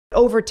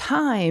Over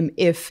time,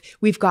 if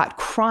we've got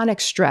chronic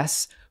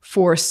stress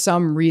for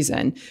some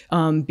reason,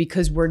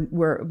 because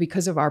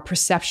because of our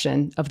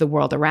perception of the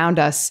world around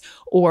us,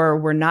 or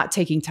we're not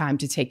taking time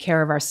to take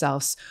care of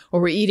ourselves,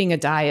 or we're eating a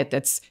diet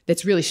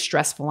that's really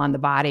stressful on the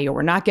body, or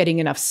we're not getting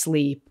enough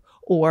sleep,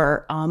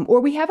 or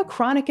we have a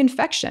chronic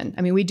infection.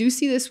 I mean, we do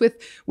see this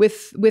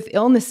with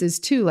illnesses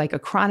too, like a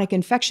chronic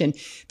infection.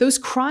 Those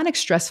chronic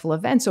stressful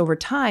events over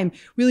time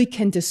really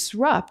can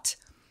disrupt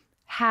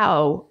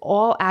how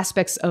all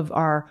aspects of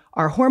our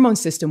hormone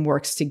system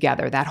works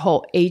together. That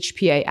whole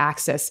HPA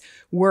axis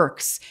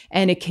works,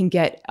 and it can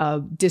get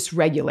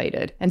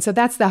dysregulated. And so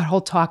that's that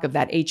whole talk of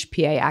that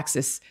HPA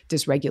axis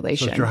dysregulation.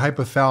 So it's your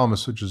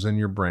hypothalamus, which is in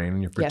your brain,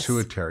 and your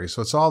pituitary. Yes.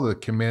 So it's all the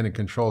command and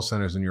control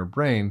centers in your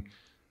brain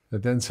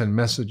that then send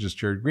messages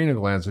to your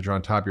adrenal glands, which are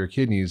on top of your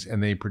kidneys,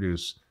 and they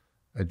produce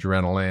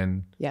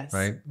adrenaline, yes,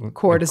 right?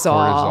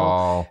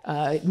 Cortisol,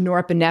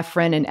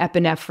 norepinephrine and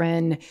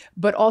epinephrine,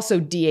 but also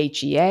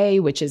DHEA,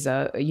 which is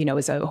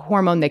a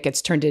hormone that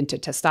gets turned into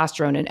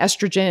testosterone and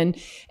estrogen,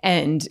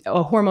 and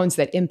hormones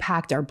that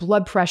impact our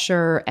blood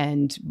pressure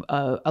and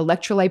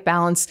electrolyte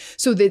balance.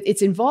 So that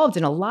it's involved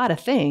in a lot of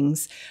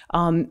things,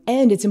 and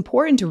it's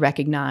important to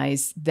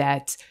recognize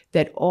that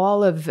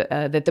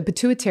the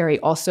pituitary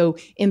also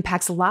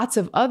impacts lots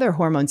of other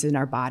hormones in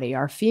our body,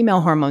 our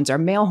female hormones, our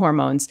male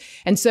hormones,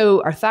 and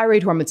so our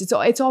thyroid hormones.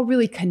 It's all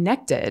really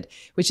connected,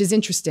 which is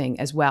interesting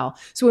as well.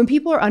 So when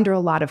people are under a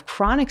lot of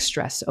chronic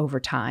stress over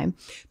time,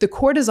 the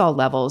cortisol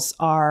levels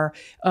are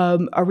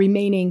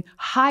remaining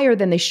higher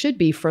than they should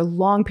be for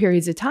long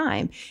periods of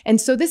time.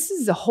 And so this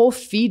is a whole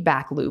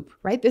feedback loop,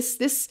 right? This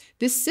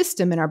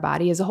system in our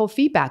body is a whole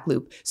feedback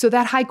loop. So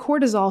that high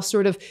cortisol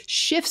sort of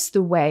shifts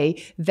the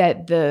way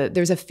that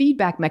there's a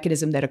feedback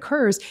mechanism that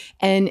occurs,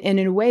 and in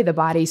a way the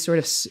body sort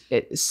of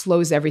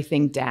slows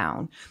everything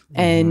down.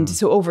 And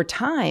so over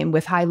time,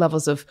 with high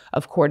levels of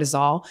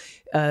cortisol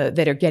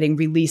that are getting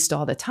released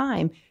all the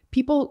time,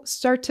 people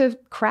start to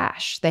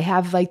crash. They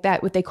have like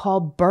that, what they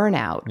call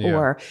burnout,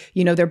 or,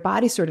 their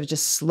body sort of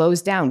just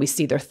slows down. We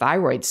see their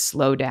thyroid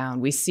slow down.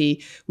 We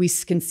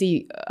can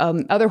see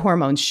other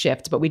hormones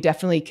shift, but we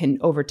definitely can,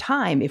 over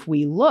time, if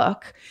we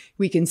look,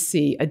 we can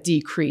see a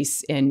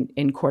decrease in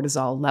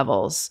cortisol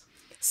levels.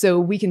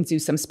 So we can do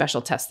some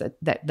special tests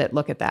that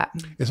look at that.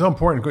 It's so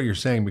important what you're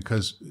saying,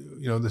 because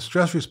the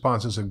stress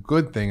response is a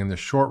good thing in the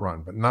short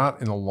run, but not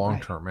in the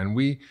long term. And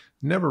we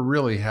never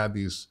really had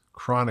these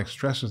chronic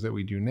stresses that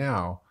we do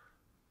now.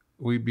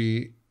 We'd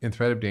be in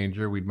threat of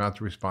danger. We'd mount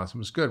the response. It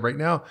was good. Right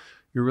now,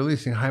 you're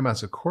releasing high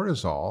amounts of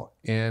cortisol,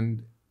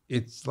 and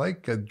it's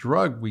like a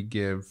drug we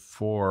give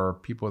for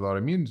people with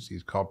autoimmune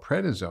disease called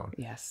prednisone.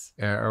 Yes.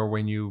 Or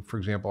when you, for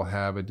example,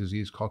 have a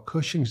disease called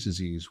Cushing's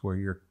disease, where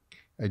your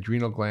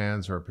adrenal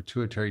glands or a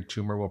pituitary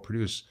tumor will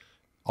produce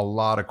a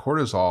lot of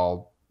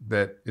cortisol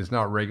that is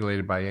not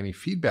regulated by any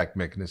feedback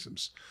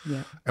mechanisms.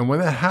 Yeah. And when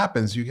that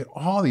happens, you get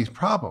all these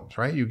problems,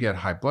 right? You get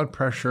high blood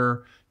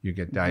pressure, you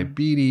get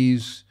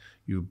diabetes,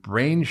 your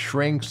brain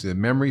shrinks, the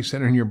memory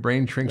center in your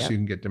brain shrinks, so you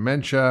can get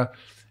dementia,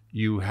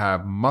 you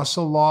have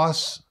muscle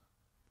loss,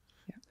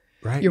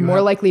 right? You're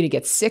more likely to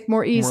get sick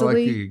more easily. More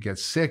likely to get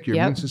sick, your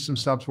immune system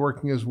stops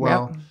working as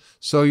well.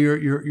 So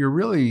you're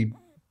really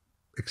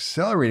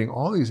accelerating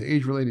all these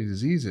age-related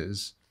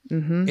diseases,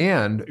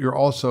 and you're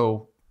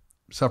also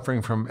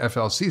suffering from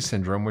FLC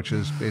syndrome, which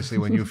is basically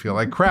when you feel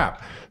like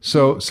crap.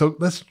 So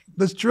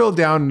let's drill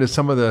down into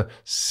some of the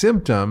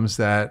symptoms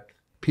that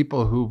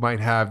people who might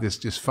have this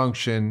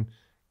dysfunction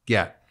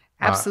get.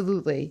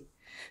 Absolutely.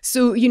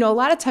 So, a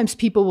lot of times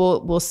people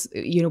will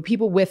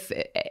people with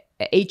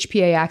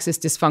HPA axis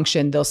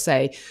dysfunction, they'll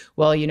say,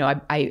 well,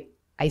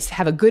 I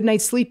have a good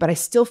night's sleep, but I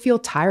still feel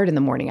tired in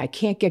the morning. I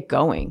can't get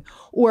going.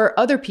 Or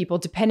other people,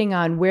 depending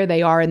on where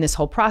they are in this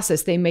whole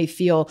process, they may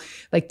feel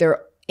like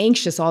they're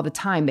anxious all the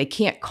time. They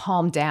can't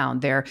calm down.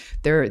 They're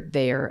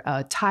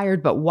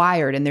tired but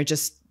wired, and they're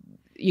just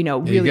really feeling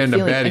anxious. You get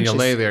into bed and you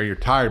lay there. You're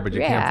tired, but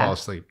you can't fall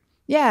asleep.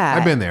 Yeah,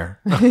 I've been there.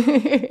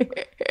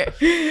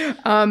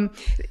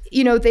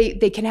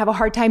 They can have a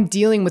hard time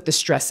dealing with the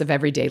stress of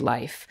everyday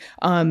life.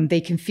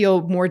 They can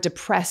feel more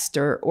depressed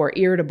or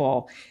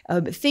irritable.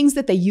 Things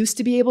that they used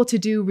to be able to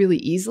do really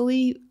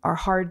easily are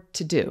hard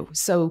to do.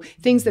 So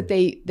things that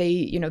they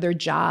their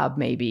job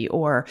maybe,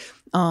 or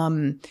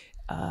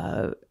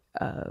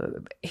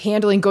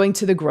handling going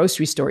to the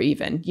grocery store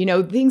even,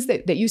 things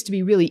that used to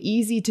be really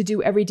easy to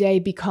do every day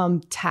become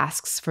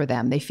tasks for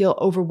them. They feel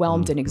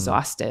overwhelmed and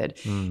exhausted.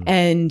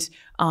 And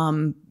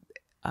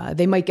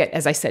they might get,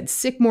 as I said,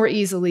 sick more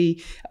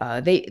easily.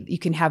 You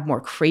can have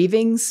more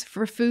cravings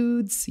for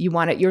foods.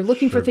 You're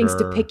looking for things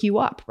to pick you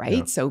up, right?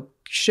 Yeah. So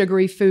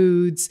sugary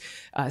foods,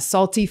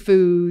 salty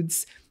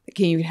foods,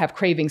 you can have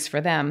cravings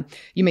for them.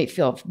 You may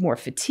feel more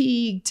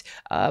fatigued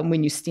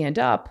when you stand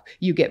up.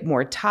 You get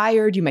more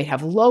tired. You might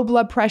have low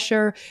blood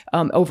pressure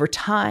over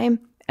time,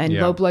 and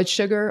low blood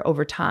sugar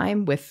over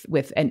time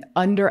with an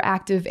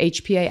underactive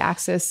HPA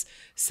axis.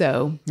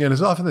 So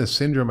there's often this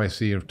syndrome I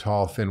see of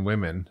tall, thin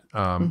women,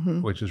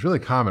 which is really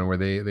common, where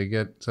they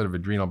get sort of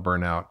adrenal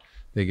burnout.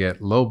 They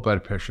get low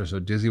blood pressure, so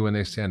dizzy when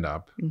they stand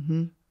up.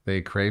 Mm-hmm.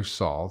 They crave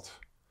salt.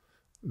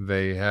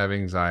 They have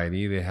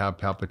anxiety. They have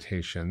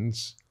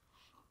palpitations.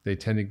 They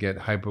tend to get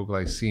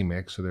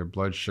hypoglycemic, so their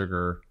blood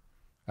sugar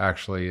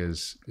actually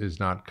is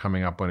not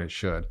coming up when it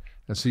should.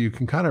 And so you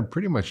can kind of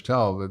pretty much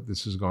tell that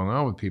this is going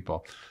on with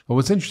people. But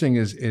what's interesting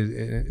is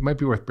it might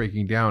be worth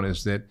breaking down,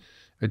 is that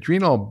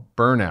adrenal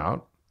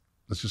burnout,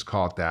 let's just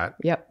call it that,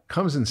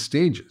 comes in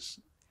stages,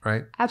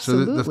 right?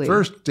 Absolutely. So the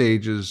first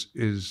stage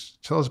is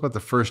tell us about the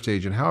first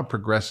stage and how it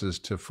progresses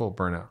to full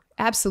burnout.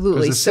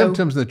 Absolutely. Because the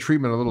symptoms and the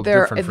treatment are a little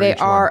different for each one. They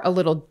are a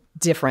little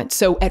different.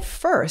 So at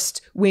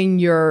first, when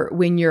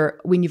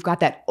you've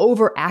got that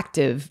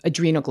overactive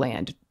adrenal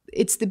gland,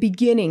 it's the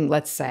beginning,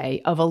 let's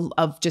say,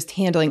 of just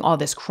handling all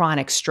this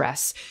chronic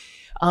stress.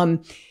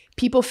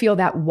 People feel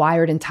that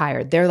wired and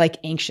tired. They're like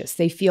anxious.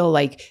 They feel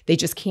like they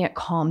just can't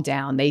calm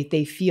down.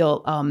 They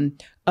feel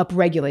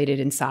upregulated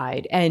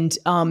inside.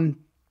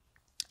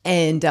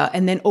 And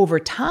then over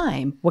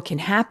time, what can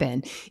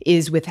happen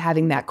is with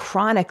having that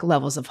chronic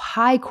levels of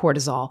high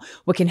cortisol,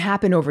 what can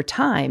happen over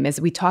time, as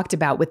we talked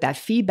about with that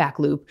feedback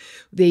loop,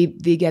 they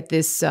get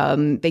this,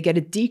 they get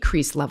a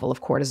decreased level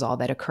of cortisol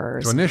that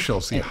occurs. So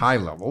initially see high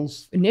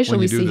levels. Initially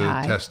when you we see do the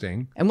high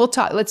testing. And we'll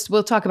talk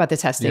about the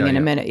testing in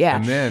a minute. Yeah.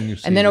 And then you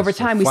see and then over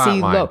time we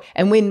see line. low.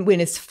 And when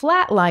it's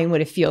flat line,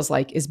 what it feels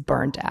like is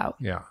burned out.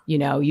 Yeah. You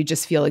know, you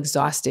just feel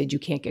exhausted. You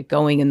can't get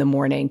going in the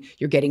morning.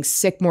 You're getting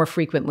sick more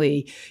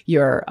frequently.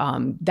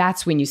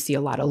 That's when you see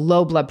a lot of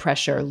low blood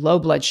pressure, low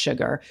blood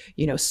sugar,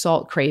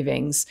 salt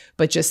cravings,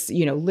 but just,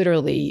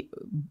 literally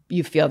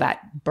you feel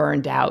that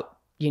burned out,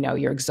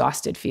 you're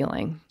exhausted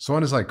feeling. So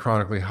one is like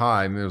chronically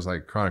high and there's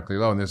like chronically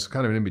low. And there's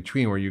kind of an in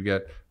between where you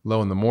get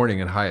low in the morning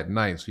and high at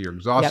night. So you're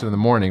exhausted in the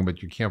morning,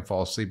 but you can't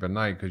fall asleep at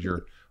night because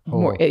your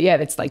whole,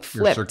 it's like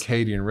flipped. Your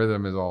circadian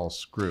rhythm is all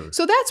screwed.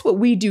 So that's what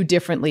we do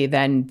differently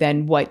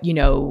than what,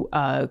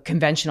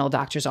 conventional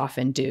doctors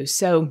often do.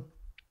 So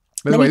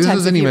by the way, this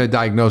isn't even a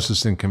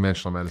diagnosis in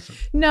conventional medicine.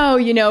 No,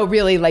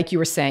 really, like you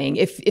were saying,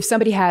 if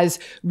somebody has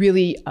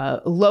really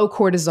low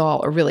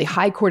cortisol or really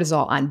high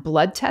cortisol on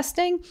blood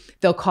testing,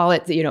 they'll call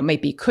it, it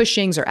might be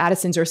Cushing's or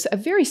Addison's or a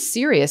very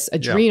serious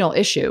adrenal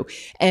issue.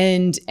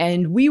 And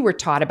we were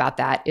taught about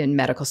that in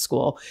medical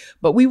school,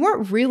 but we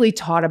weren't really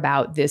taught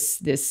about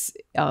these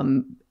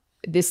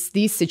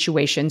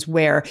situations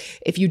where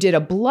if you did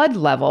a blood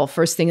level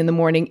first thing in the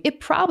morning, it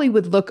probably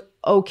would look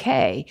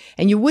okay.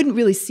 And you wouldn't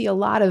really see a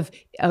lot of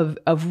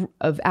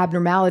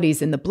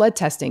abnormalities in the blood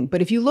testing.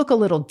 But if you look a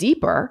little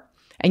deeper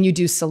and you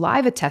do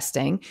saliva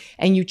testing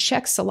and you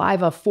check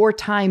saliva 4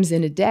 times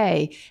in a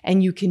day,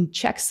 and you can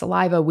check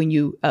saliva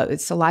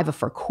saliva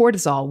for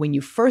cortisol when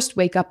you first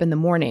wake up in the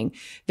morning,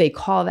 they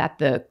call that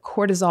the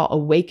cortisol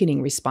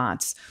awakening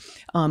response.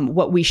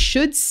 What we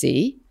should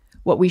see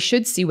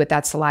with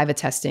that saliva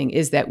testing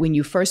is that when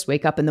you first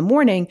wake up in the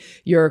morning,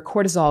 your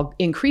cortisol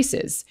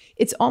increases.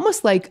 It's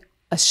almost like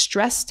a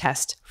stress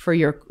test for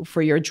your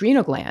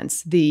adrenal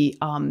glands. The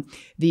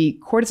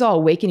cortisol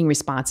awakening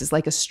response is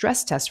like a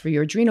stress test for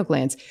your adrenal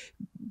glands.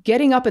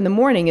 Getting up in the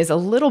morning is a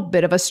little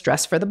bit of a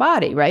stress for the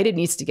body, right? It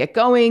needs to get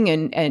going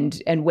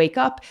and wake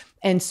up.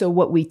 And so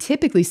what we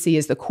typically see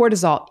is the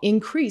cortisol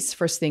increase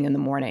first thing in the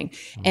morning.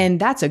 Mm-hmm. And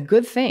that's a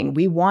good thing.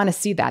 We want to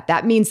see that.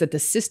 That means that the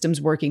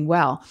system's working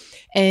well.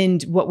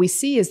 And what we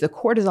see is the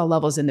cortisol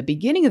levels in the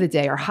beginning of the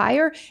day are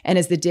higher. And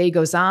as the day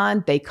goes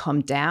on, they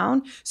come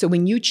down. So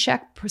when you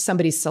check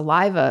somebody's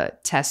saliva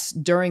tests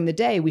during the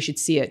day, we should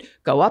see it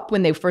go up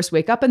when they first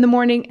wake up in the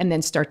morning and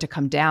then start to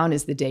come down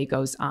as the day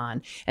goes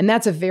on. And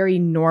that's a very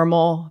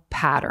normal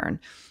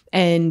pattern.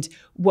 And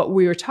what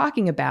we were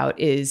talking about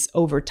is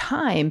over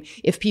time,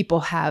 if people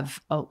have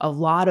a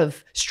lot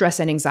of stress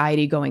and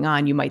anxiety going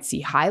on, you might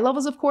see high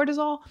levels of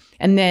cortisol.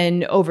 And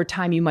then over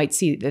time, you might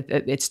see that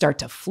it start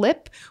to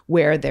flip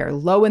where they're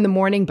low in the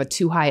morning, but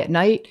too high at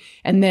night.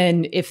 And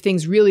then if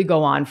things really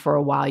go on for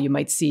a while, you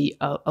might see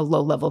a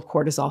low level of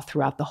cortisol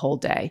throughout the whole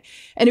day.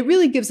 And it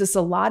really gives us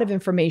a lot of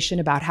information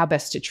about how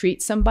best to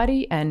treat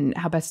somebody and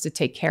how best to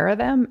take care of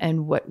them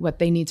and what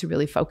they need to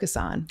really focus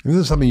on. This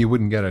is something you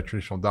wouldn't get at a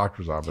traditional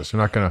doctor's office. They're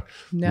not going to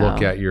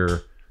look at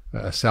your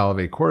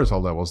salivate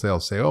cortisol levels. They'll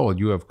say, oh,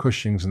 you have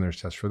Cushing's and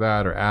there's tests for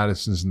that, or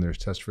Addison's and there's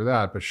tests for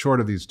that. But short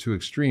of these two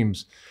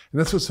extremes, and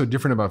that's what's so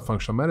different about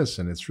functional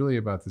medicine. It's really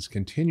about this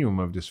continuum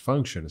of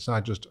dysfunction. It's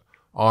not just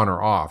on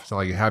or off. It's not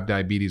like you have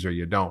diabetes or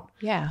you don't.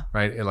 Yeah.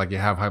 Right? And like you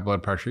have high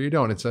blood pressure, you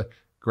don't. It's a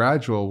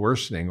gradual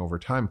worsening over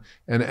time.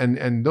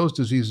 And those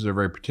diseases are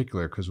very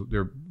particular because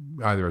they're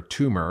either a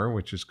tumor,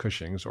 which is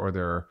Cushing's, or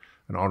they're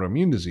an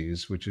autoimmune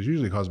disease, which is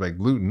usually caused by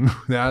gluten,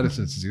 the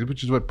Addison's disease,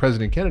 which is what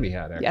President Kennedy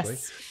had, actually.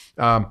 Yes.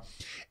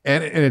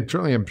 And it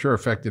certainly, I'm sure,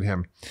 affected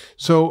him.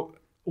 So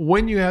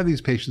when you have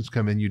these patients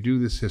come in, you do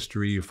this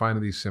history, you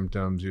find these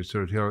symptoms, you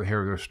sort of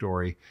hear their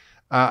story.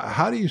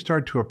 How do you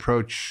start to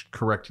approach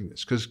correcting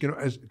this?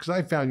 Because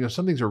I found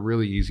some things are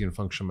really easy in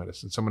functional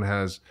medicine. Someone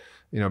has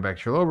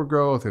bacterial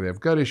overgrowth, or they have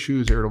gut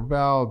issues, irritable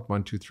bowel,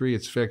 1, 2, 3,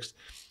 it's fixed.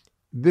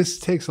 This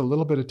takes a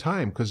little bit of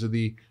time because of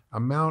the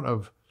amount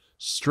of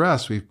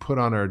stress we've put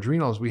on our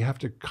adrenals. We have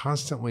to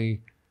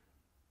constantly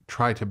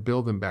try to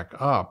build them back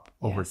up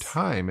over Yes.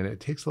 time. And it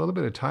takes a little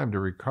bit of time to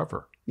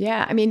recover.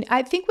 Yeah. I mean,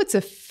 I think what's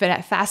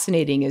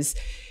fascinating is,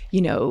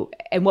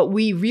 and what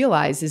we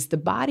realize is the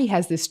body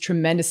has this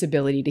tremendous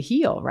ability to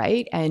heal,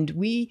 right? And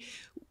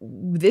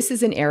this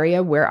is an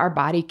area where our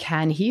body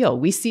can heal.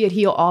 We see it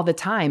heal all the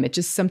time. It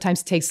just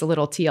sometimes takes a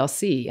little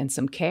TLC and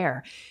some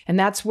care. And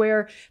that's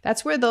where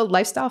the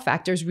lifestyle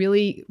factors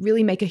really,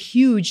 really make a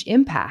huge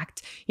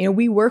impact.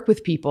 We work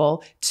with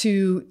people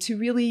to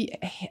really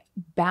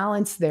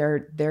balance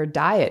their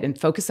diet and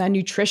focus on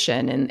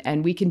nutrition.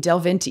 And we can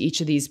delve into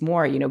each of these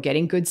more,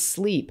 getting good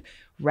sleep,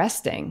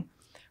 resting.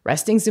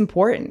 Resting's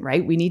important,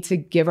 right? We need to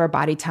give our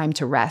body time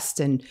to rest.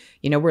 And,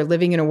 we're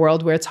living in a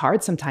world where it's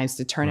hard sometimes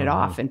to turn it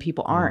off, and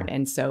people aren't.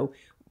 And so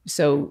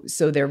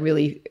they're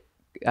really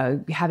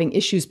having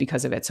issues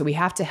because of it. So we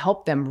have to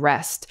help them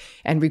rest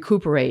and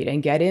recuperate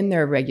and get in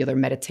their regular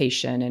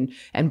meditation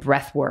and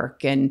breath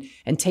work and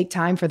take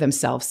time for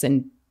themselves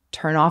and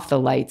turn off the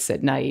lights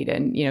at night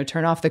and,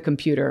 turn off the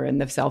computer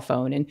and the cell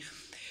phone. And,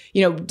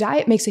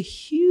 diet makes a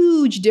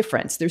huge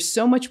difference. There's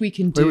so much we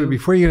can do. Wait,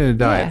 before you get into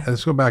diet,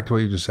 let's go back to what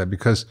you just said,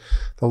 because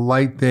the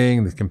light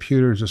thing, the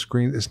computers, the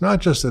screen, it's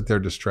not just that they're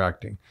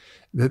distracting.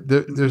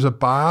 There's a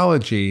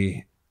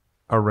biology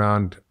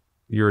around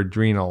your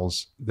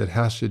adrenals that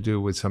has to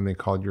do with something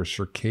called your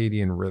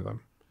circadian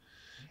rhythm.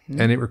 Mm-hmm.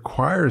 And it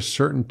requires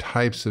certain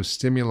types of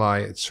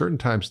stimuli at certain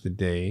times of the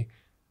day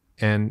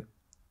and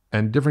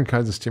different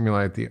kinds of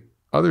stimuli at the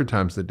other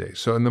times of the day.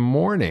 So in the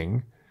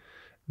morning,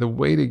 the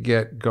way to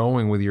get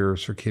going with your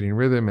circadian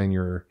rhythm and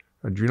your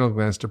adrenal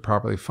glands to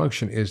properly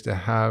function is to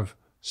have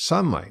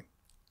sunlight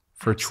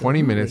for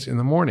 20 minutes in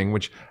the morning,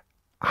 which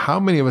how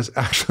many of us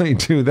actually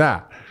do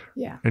that?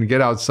 Yeah. And get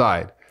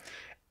outside?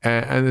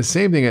 And the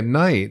same thing at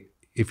night,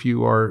 if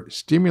you are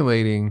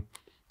stimulating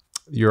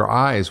your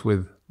eyes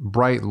with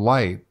bright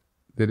light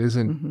that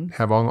isn't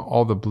have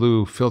all the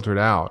blue filtered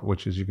out,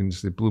 which is you can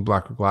just the blue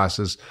black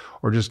glasses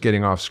or just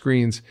getting off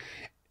screens,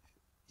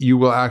 you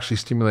will actually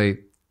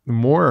stimulate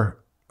more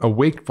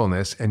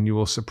wakefulness, and you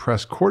will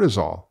suppress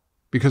cortisol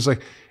because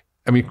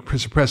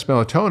suppress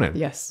melatonin.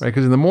 Yes. Right.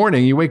 Because in the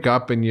morning you wake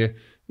up and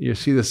you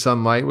see the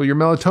sunlight. Well, your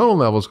melatonin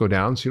levels go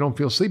down, so you don't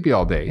feel sleepy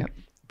all day. Yep.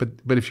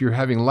 But if you're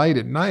having light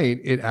at night,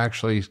 it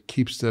actually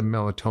keeps the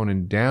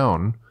melatonin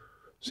down,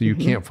 so you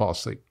can't fall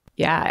asleep.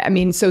 Yeah, I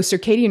mean, so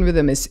circadian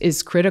rhythm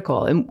is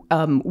critical, and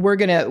we're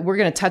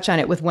gonna touch on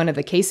it with one of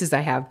the cases I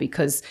have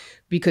because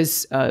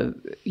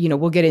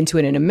we'll get into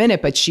it in a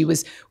minute. But she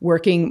was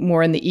working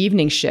more in the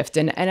evening shift,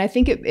 and I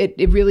think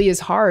it really is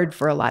hard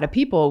for a lot of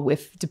people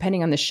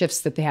depending on the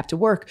shifts that they have to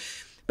work.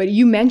 But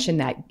you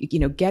mentioned that,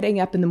 getting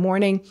up in the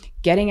morning,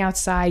 getting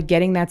outside,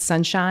 getting that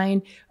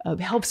sunshine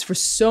helps for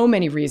so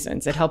many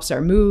reasons. It helps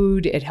our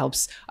mood. It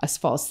helps us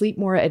fall asleep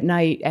more at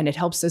night. And it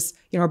helps us,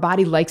 our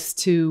body likes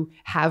to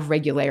have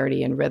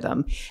regularity and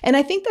rhythm. And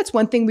I think that's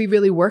one thing we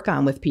really work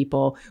on with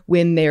people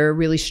when they're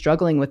really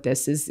struggling with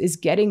this is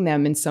getting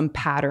them in some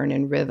pattern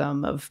and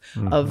rhythm of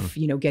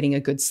getting a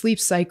good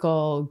sleep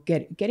cycle,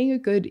 getting a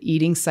good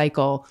eating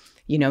cycle,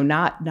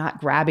 not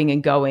grabbing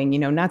and going,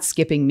 not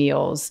skipping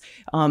meals.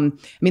 I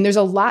mean, there's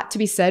a lot to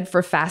be said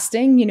for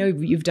fasting.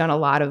 You've done a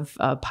lot of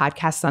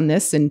podcasts on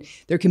this, and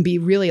there can be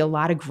really a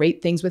lot of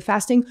great things with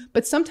fasting.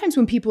 But sometimes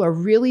when people are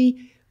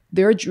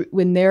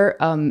when their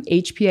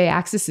HPA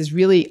axis is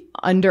really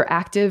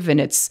underactive and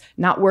it's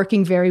not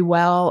working very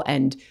well,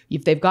 and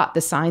if they've got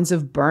the signs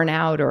of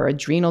burnout or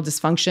adrenal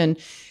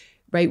dysfunction,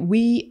 right?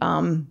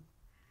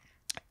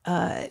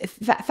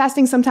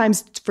 Fasting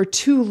sometimes for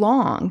too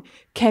long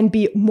can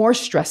be more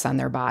stress on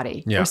their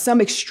body. Yeah. Or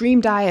some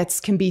extreme diets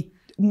can be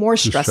more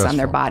stress on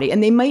their body,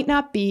 and they might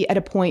not be at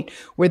a point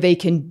where they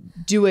can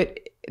do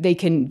it. They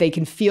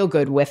can feel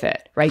good with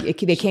it, right?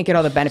 They can't get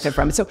all the benefit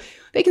from it. So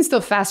they can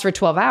still fast for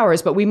 12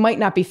 hours, but we might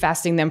not be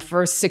fasting them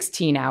for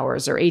 16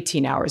 hours or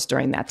 18 hours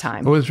during that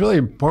time. Well, it's really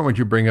important what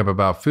you bring up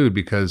about food,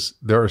 because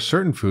there are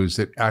certain foods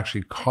that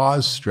actually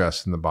cause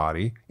stress in the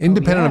body,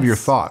 independent of your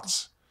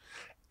thoughts.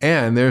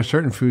 And there are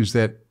certain foods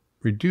that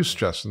reduce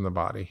stress in the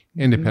body,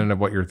 independent of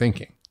what you're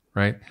thinking,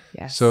 right?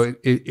 Yes. So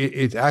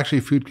it's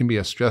actually, food can be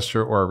a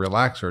stressor or a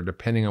relaxer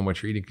depending on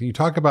what you're eating. Can you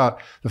talk about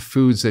the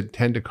foods that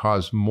tend to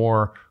cause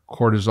more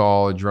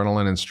cortisol,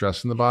 adrenaline, and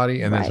stress in the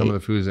body, and then some of the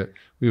foods that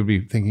we would be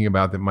thinking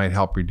about that might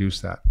help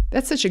reduce that?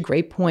 That's such a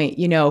great point.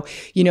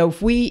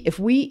 If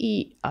we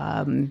eat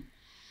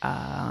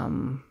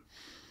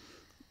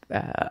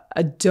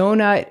a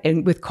donut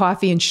and with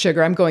coffee and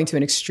sugar, I'm going to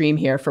an extreme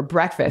here, for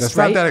breakfast. That's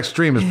not that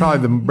extreme. It's probably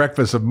the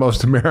breakfast of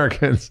most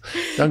Americans.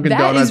 Dunkin'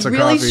 Donuts or coffee.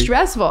 That is really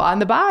stressful on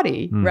the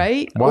body,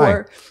 right? Why?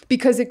 Or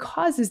because it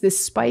causes this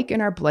spike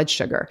in our blood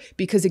sugar,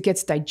 because it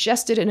gets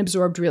digested and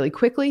absorbed really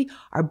quickly.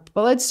 Our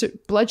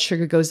blood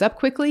sugar goes up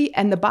quickly,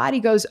 and the body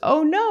goes,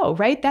 "Oh no!"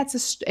 Right?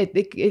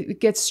 It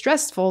gets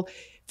stressful.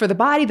 For the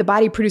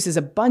body produces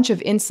a bunch of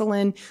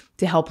insulin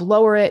to help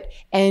lower it.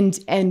 And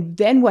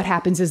then what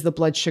happens is the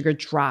blood sugar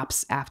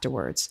drops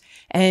afterwards.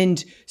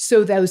 And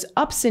so those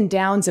ups and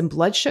downs in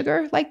blood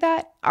sugar like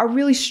that are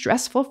really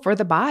stressful for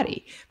the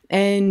body.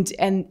 And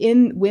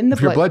when the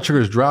if your blood sugar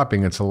is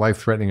dropping, it's a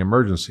life-threatening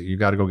emergency. You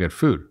got to go get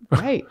food.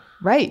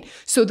 Right.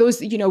 So those,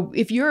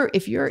 if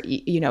you're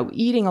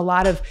eating a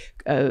lot of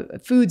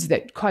foods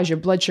that cause your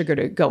blood sugar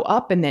to go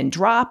up and then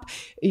drop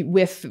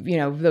with,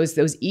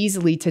 those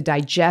easily to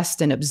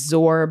digest and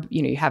absorb,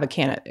 you have a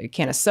can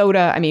of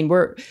soda. I mean,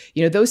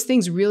 those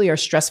things really are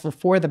stressful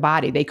for the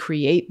body. They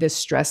create this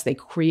stress. They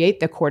create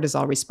the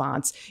cortisol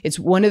response. It's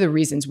one of the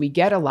reasons we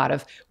get a lot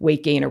of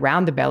weight gain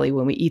around the belly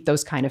when we eat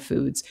those kind of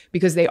foods,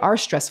 because they are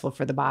stressful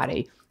for the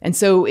body. And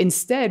so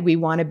instead, we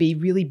want to be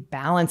really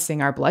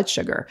balancing our blood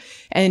sugar.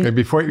 And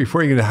before you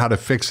get into how to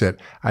fix it,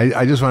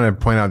 I just want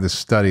to point out this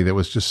study that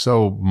was just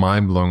so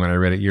mind-blowing when I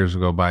read it years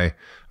ago by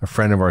a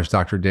friend of ours,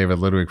 Dr. David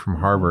Lidwig from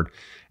Harvard.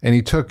 And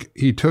he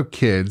took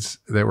kids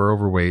that were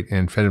overweight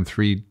and fed them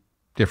 3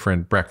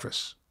 different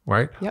breakfasts,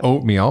 right? Yep.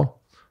 Oatmeal,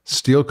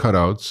 steel-cut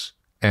oats,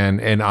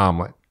 and an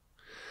omelet.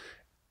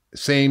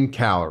 Same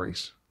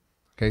calories,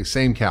 okay?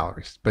 Same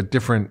calories, but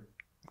different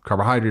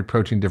carbohydrate,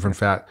 protein, different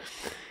fat.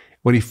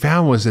 What he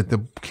found was that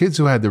the kids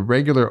who had the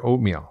regular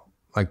oatmeal,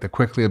 like the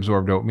quickly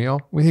absorbed oatmeal,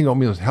 we think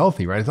oatmeal is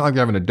healthy, right? It's not like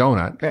they're having a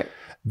donut. Right.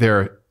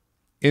 Their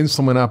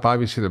insulin went up,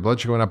 obviously their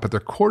blood sugar went up, but their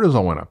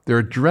cortisol went up.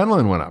 Their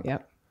adrenaline went up.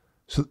 Yep.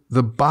 So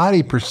the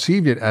body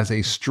perceived it as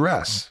a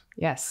stress.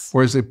 Yes.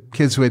 Whereas the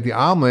kids who ate the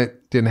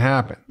omelet didn't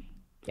happen.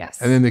 Yes.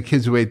 And then the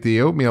kids who ate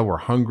the oatmeal were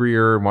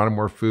hungrier, wanted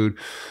more food.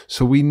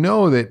 So we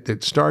know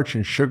that starch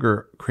and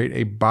sugar create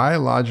a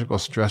biological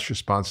stress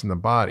response in the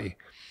body.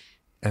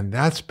 And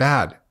that's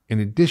bad. In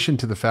addition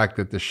to the fact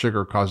that the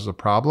sugar causes a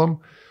problem,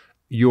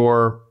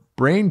 your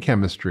brain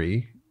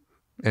chemistry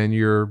and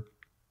your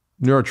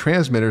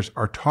neurotransmitters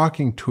are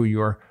talking to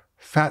your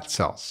fat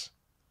cells.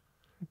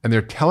 And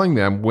they're telling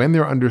them when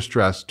they're under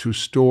stress to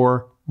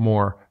store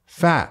more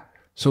fat.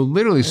 So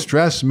literally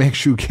stress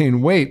makes you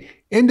gain weight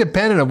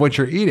independent of what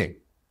you're eating.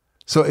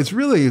 So it's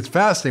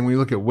fascinating when you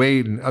look at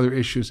weight and other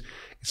issues.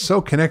 It's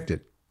so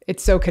connected.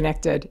 It's so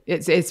connected.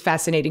 It's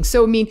fascinating.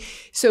 So,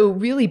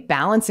 really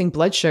balancing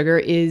blood sugar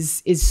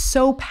is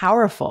so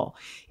powerful.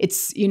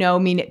 It's,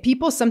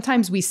 people,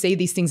 sometimes we say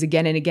these things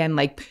again and again,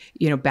 like,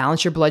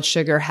 balance your blood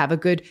sugar, have a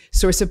good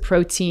source of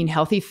protein,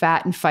 healthy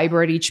fat and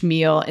fiber at each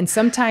meal. And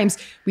sometimes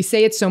we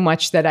say it so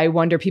much that I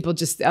wonder, people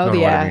just,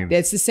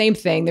 it's the same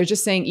thing. They're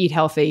just saying eat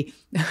healthy.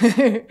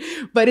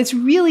 But it's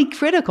really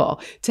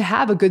critical to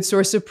have a good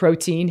source of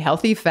protein,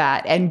 healthy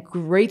fat, and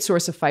great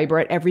source of fiber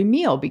at every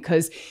meal,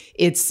 because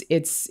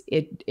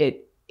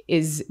it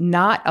is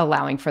not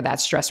allowing for that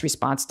stress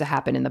response to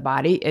happen in the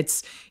body.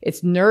 It's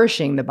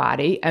nourishing the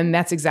body, and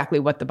that's exactly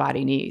what the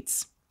body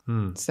needs.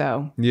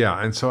 So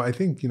yeah, and so I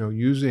think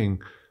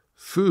using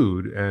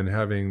food and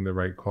having the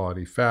right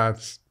quality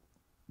fats,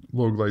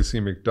 low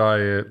glycemic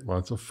diet,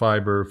 lots of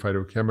fiber,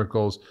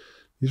 phytochemicals.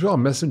 These are all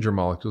messenger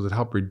molecules that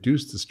help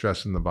reduce the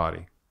stress in the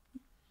body.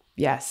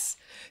 Yes.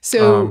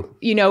 So,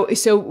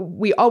 so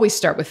we always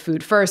start with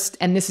food first,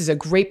 and this is a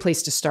great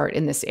place to start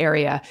in this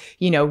area,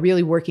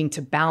 really working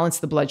to balance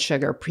the blood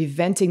sugar,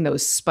 preventing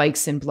those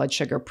spikes in blood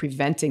sugar,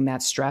 preventing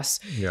that stress.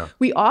 Yeah.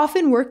 We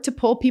often work to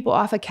pull people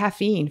off of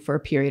caffeine for a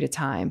period of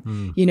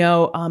time.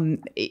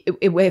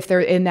 If they're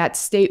in that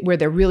state where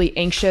they're really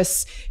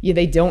anxious,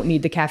 they don't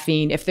need the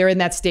caffeine. If they're in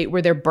that state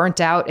where they're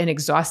burnt out and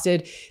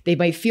exhausted, they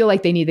might feel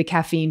like they need the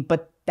caffeine,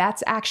 but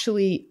that's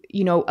actually,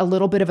 a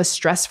little bit of a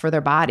stress for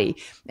their body.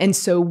 And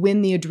so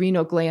when the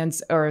adrenal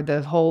glands or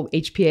the whole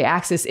HPA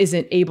axis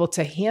isn't able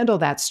to handle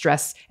that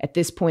stress at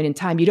this point in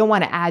time, you don't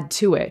want to add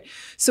to it.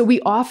 So we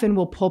often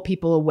will pull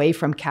people away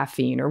from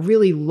caffeine or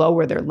really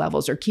lower their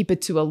levels or keep it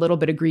to a little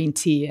bit of green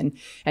tea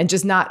and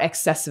just not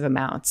excessive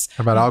amounts.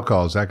 How about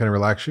alcohol? Is that going to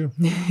relax you?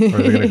 Or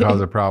is it going to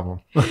cause a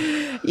problem?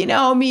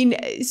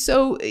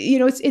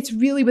 It's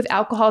really, with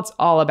alcohol, it's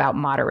all about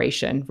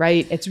moderation,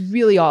 right? It's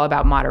really all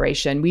about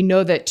moderation. We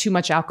know that too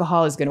much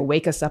alcohol is going to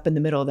wake us up in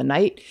the middle of the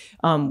night.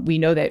 We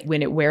know that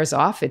when it wears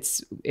off,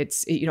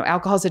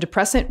 alcohol is a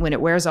depressant. When it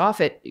wears off,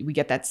 we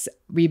get that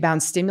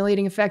rebound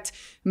stimulating effect.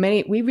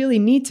 We really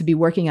need to be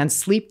working on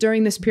sleep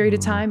during this period of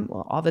time,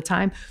 well, all the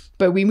time,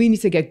 but we need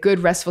to get good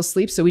restful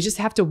sleep. So we just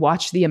have to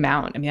watch the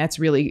amount. That's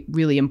really,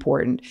 really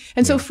important.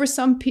 And so for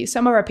some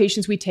of our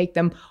patients, we take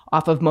them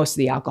off of most of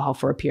the alcohol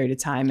for a period of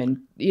time. And,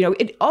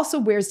 it also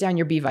wears down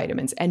your B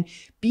vitamins, and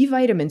B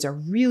vitamins are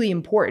really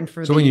important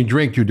So when you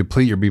drink, you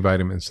deplete your B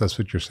vitamins. That's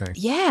what you're saying.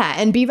 Yeah.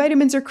 And B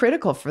vitamins are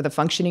critical for the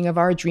functioning of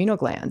our adrenal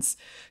glands.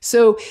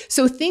 So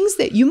things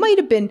that you might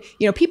have been,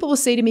 people will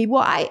say to me,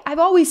 well, I've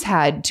always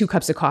had 2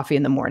 cups of coffee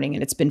in the morning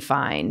and it's been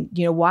fine.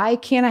 Why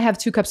can't I have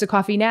 2 cups of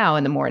coffee now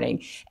in the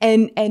morning?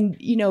 And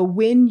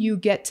when you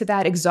get to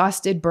that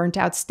exhausted, burnt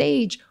out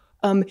stage,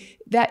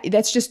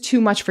 that's just too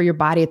much for your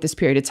body at this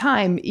period of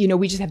time.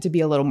 We just have to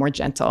be a little more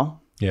gentle.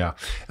 Yeah,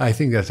 I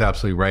think that's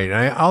absolutely right. And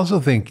I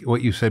also think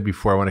what you said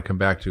before, I want to come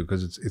back to,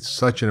 because it's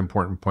such an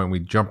important point. We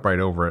jump right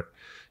over it.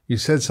 You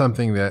said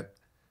something that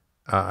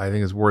I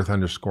think is worth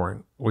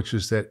underscoring, which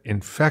is that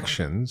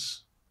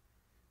infections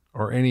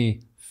or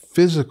any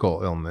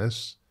physical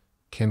illness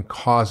can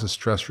cause a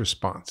stress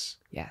response.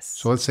 Yes.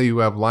 So let's say you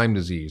have Lyme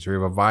disease or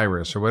you have a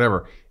virus or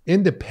whatever,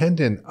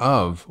 independent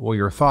of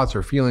your thoughts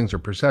or feelings or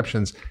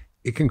perceptions,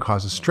 it can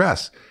cause a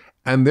stress.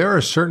 And there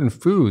are certain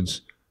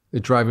foods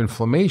that drive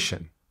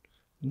inflammation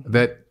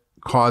that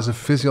cause a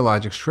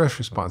physiologic stress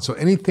response. So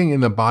anything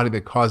in the body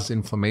that causes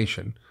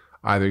inflammation,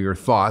 either your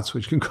thoughts,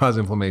 which can cause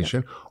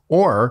inflammation,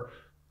 or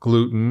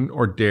gluten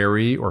or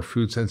dairy or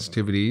food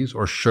sensitivities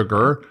or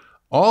sugar,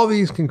 all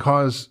these can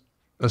cause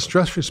a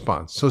stress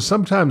response. So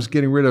sometimes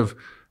getting rid of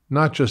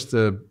not just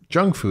the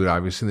junk food,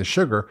 obviously, the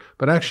sugar,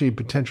 but actually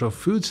potential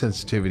food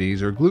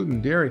sensitivities or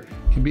gluten, dairy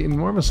can be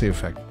enormously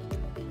effective.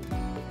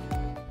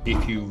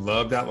 If you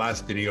loved that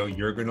last video,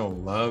 you're going to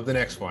love the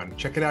next one.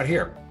 Check it out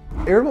here.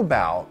 Irritable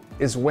bowel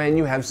is when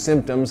you have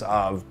symptoms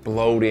of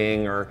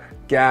bloating or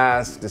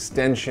gas,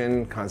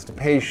 distension,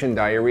 constipation,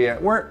 diarrhea,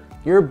 where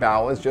your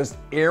bowel is just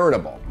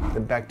irritable. The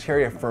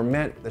bacteria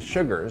ferment the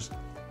sugars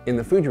in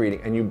the food you're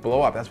eating and you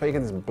blow up. That's why you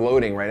get this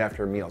bloating right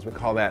after meals. We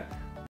call that